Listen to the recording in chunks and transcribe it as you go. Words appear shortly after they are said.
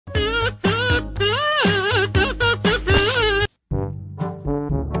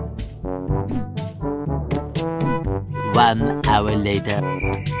1 hour later.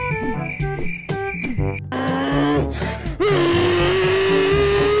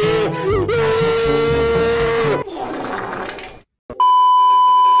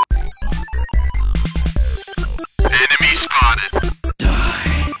 Enemy spotted.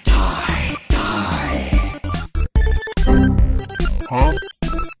 Die, die, die. Huh?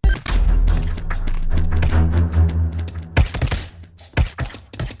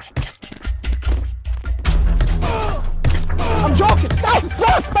 I'm joking! Stop!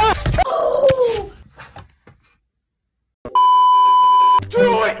 Stop! Stop!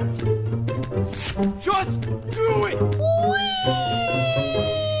 Do it! Just do it!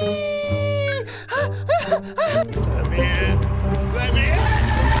 Let me in! Let me in!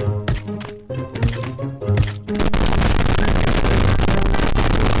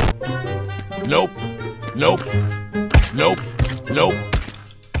 Nope. Nope. Nope. Nope.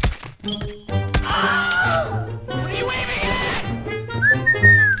 What are you aiming at?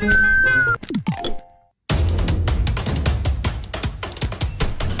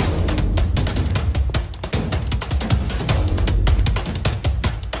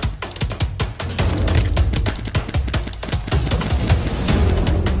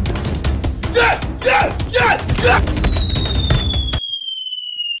 Yes! Yes! Yes! Yes!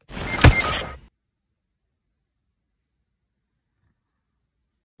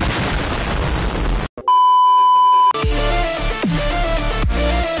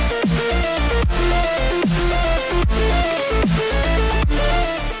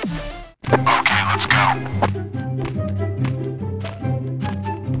 Okay, let's go.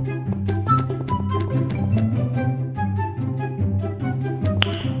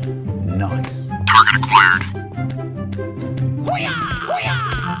 Nice. Target acquired.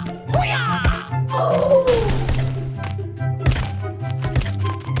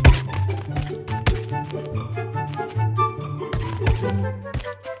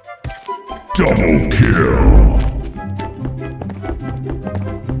 Double kill.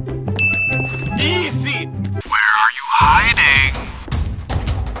 Easy. Where are you hiding?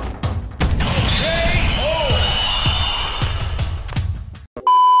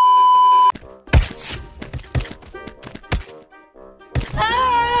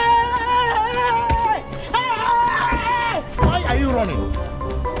 Why are you running?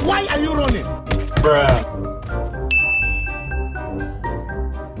 Why are you running? Bruh.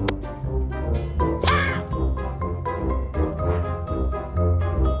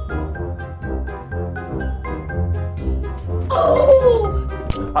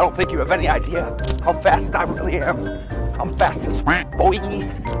 I don't think you have any idea how fast I really am. I'm fast as boy.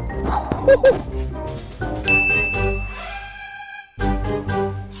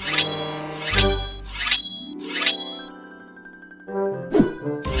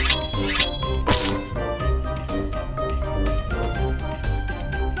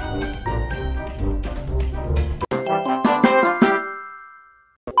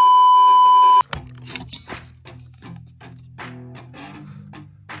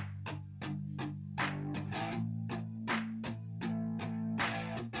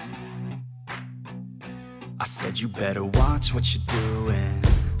 I said you better watch what you're doing,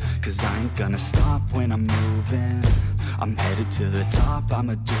 'cause I ain't gonna stop when I'm moving. I'm headed to the top,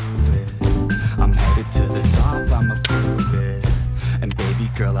 I'ma do it. I'm headed to the top, I'ma prove it. And baby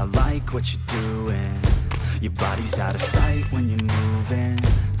girl, I like what you're doing. Your body's out of sight when you're moving.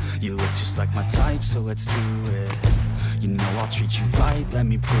 You look just like my type, so let's do it. You know I'll treat you right, let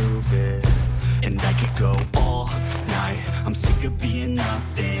me prove it. And I could go all night. I'm sick of being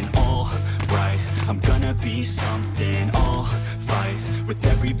nothing, all right. I'm gonna be something, all fight. With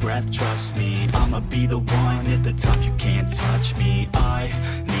every breath, trust me, I'ma be the one at the top, you can't touch me. I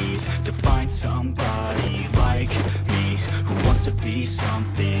need to find somebody like me, who wants to be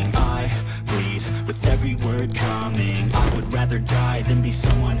something. I bleed with every word coming. I would rather die than be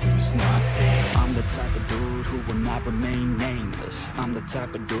someone who's nothing. I'm the type of dude who will not remain nameless. I'm the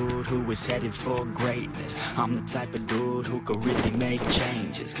type of dude who is headed for greatness. I'm the type of dude who could really make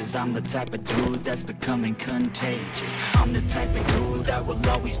changes, 'cause I'm the type of dude that's becoming contagious. I'm the type of dude that will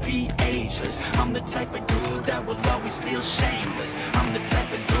always be ageless. I'm the type of dude that will always feel shameless. I'm the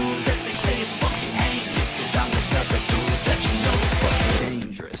type of dude that they say is fucking heinous, 'cause I'm the type of dude that you know is fucking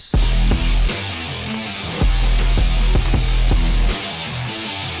dangerous.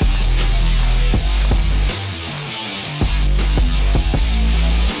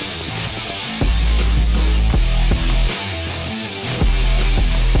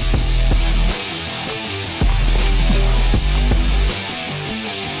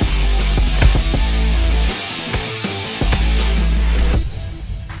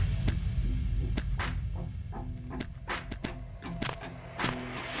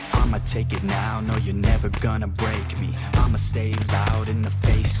 know you're never gonna break me. I'ma stay loud in the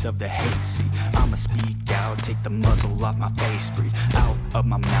face of the hate. See, I'ma speak out, take the muzzle off my face. Breathe out of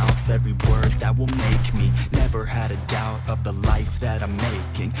my mouth every word that will make me. Never had a doubt of the life that I'm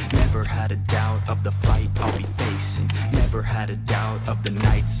making. Never had a doubt of the fight I'll be facing. Never had a doubt of the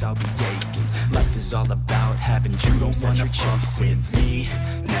nights I'll be aching. Life is all about having dreams that you're chasing. With me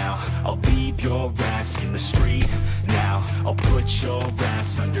now, I'll leave your ass in the street. Now, I'll put your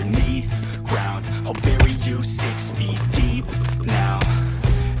ass underneath ground. I'll bury you 6 feet deep now,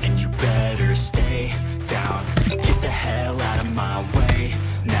 and you better stay down. Get the hell out of my way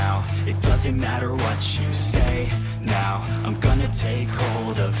now. It doesn't matter what you say now. I'm gonna take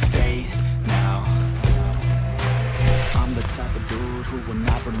hold of fate now. I'm the type of dude who will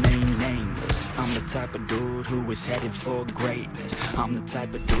not remain nameless. I'm the type of dude who is headed for greatness. I'm the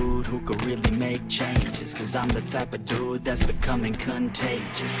type of dude who could really make changes, cause I'm the type of dude that's becoming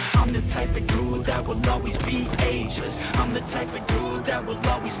contagious. I'm the type of dude that will always be ageless. I'm the type of dude that will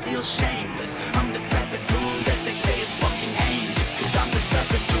always feel shameless. I'm the type of dude that they say is fucking heinous, cause I'm the type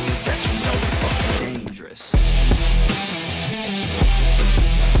of dude that you know is fucking dangerous.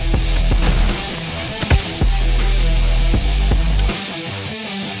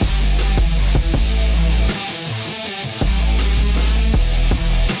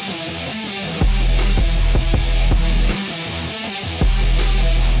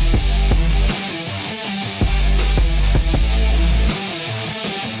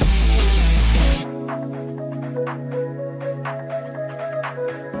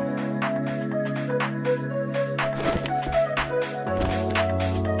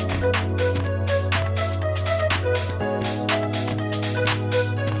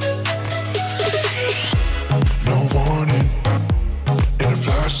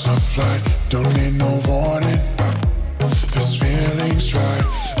 Don't need no warning. This feeling's right.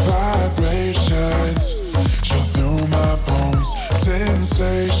 Vibrations chill through my bones.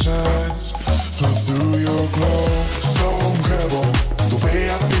 Sensations flow through your glow. So incredible, the way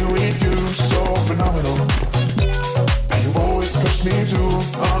I feel with you, so phenomenal. And you always push me through,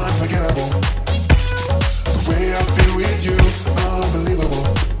 unforgettable. The way I feel with you, unbelievable.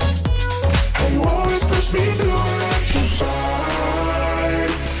 And you always push me through, electrified.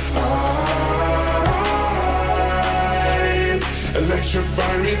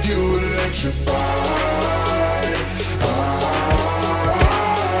 Electrified with you, electrified.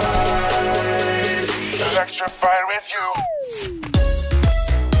 Electrified with you.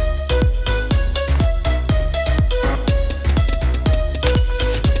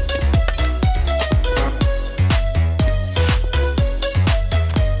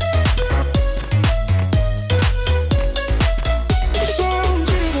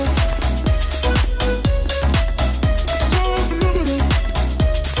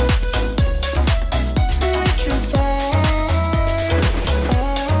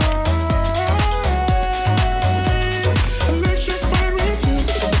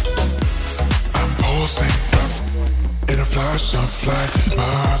 Flight, my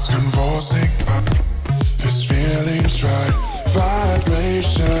heart's convulsing. This feeling's right.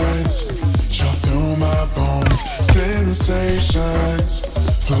 Vibrations chill through my bones. Sensations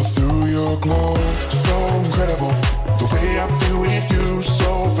flow through your glow. So incredible, the way I feel with you,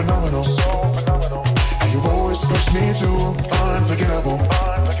 so phenomenal. And you always push me through, unforgettable.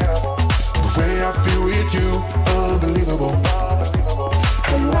 The way I feel with you, unbelievable.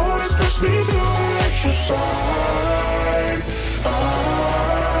 And you always push me through, electrified.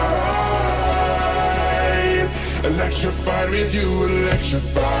 Electrified with you,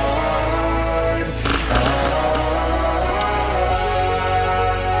 electrified.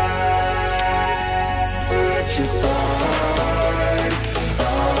 Electrified.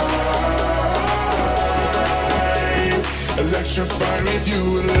 Electrified with you,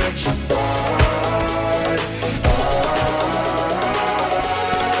 electrified.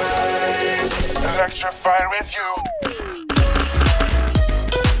 Electrified with you.